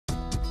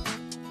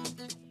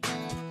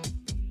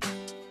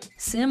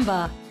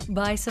Simba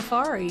by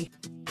Safari.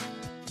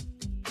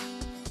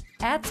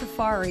 At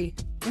Safari,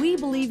 we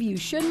believe you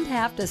shouldn't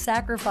have to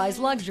sacrifice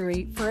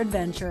luxury for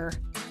adventure.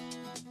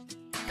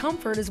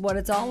 Comfort is what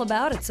it's all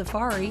about at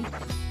Safari.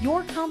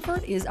 Your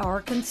comfort is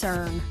our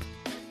concern.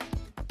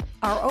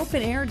 Our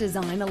open-air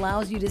design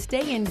allows you to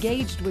stay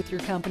engaged with your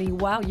company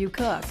while you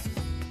cook.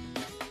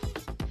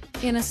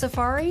 In a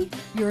Safari,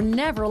 you're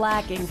never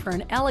lacking for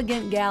an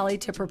elegant galley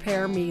to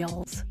prepare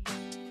meals.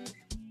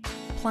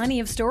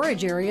 Plenty of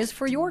storage areas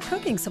for your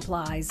cooking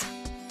supplies.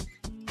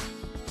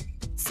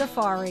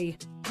 Safari,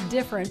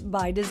 different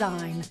by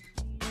design.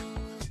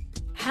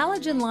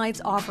 Halogen lights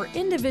offer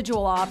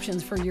individual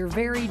options for your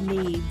varied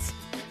needs.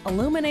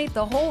 Illuminate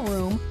the whole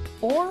room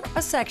or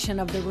a section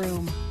of the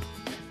room.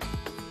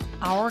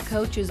 Our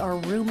coaches are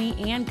roomy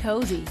and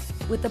cozy.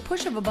 With the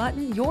push of a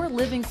button, your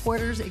living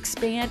quarters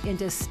expand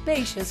into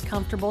spacious,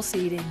 comfortable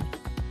seating.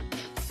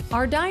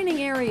 Our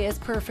dining area is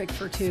perfect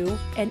for two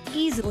and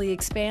easily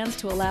expands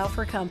to allow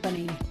for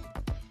company.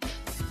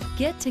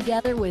 Get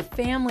together with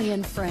family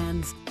and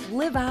friends.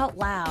 Live out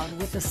loud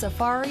with the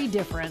Safari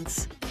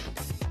difference.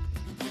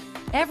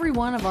 Every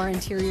one of our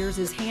interiors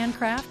is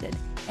handcrafted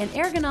and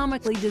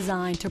ergonomically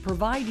designed to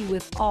provide you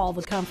with all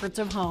the comforts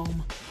of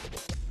home.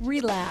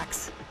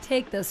 Relax.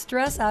 Take the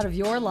stress out of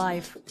your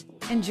life.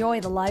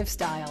 Enjoy the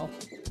lifestyle.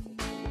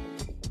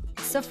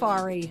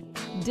 Safari,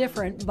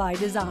 different by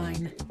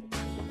design.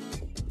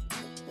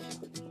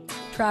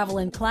 Travel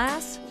in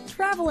class,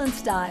 travel in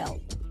style.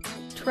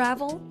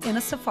 Travel in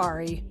a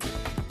Safari.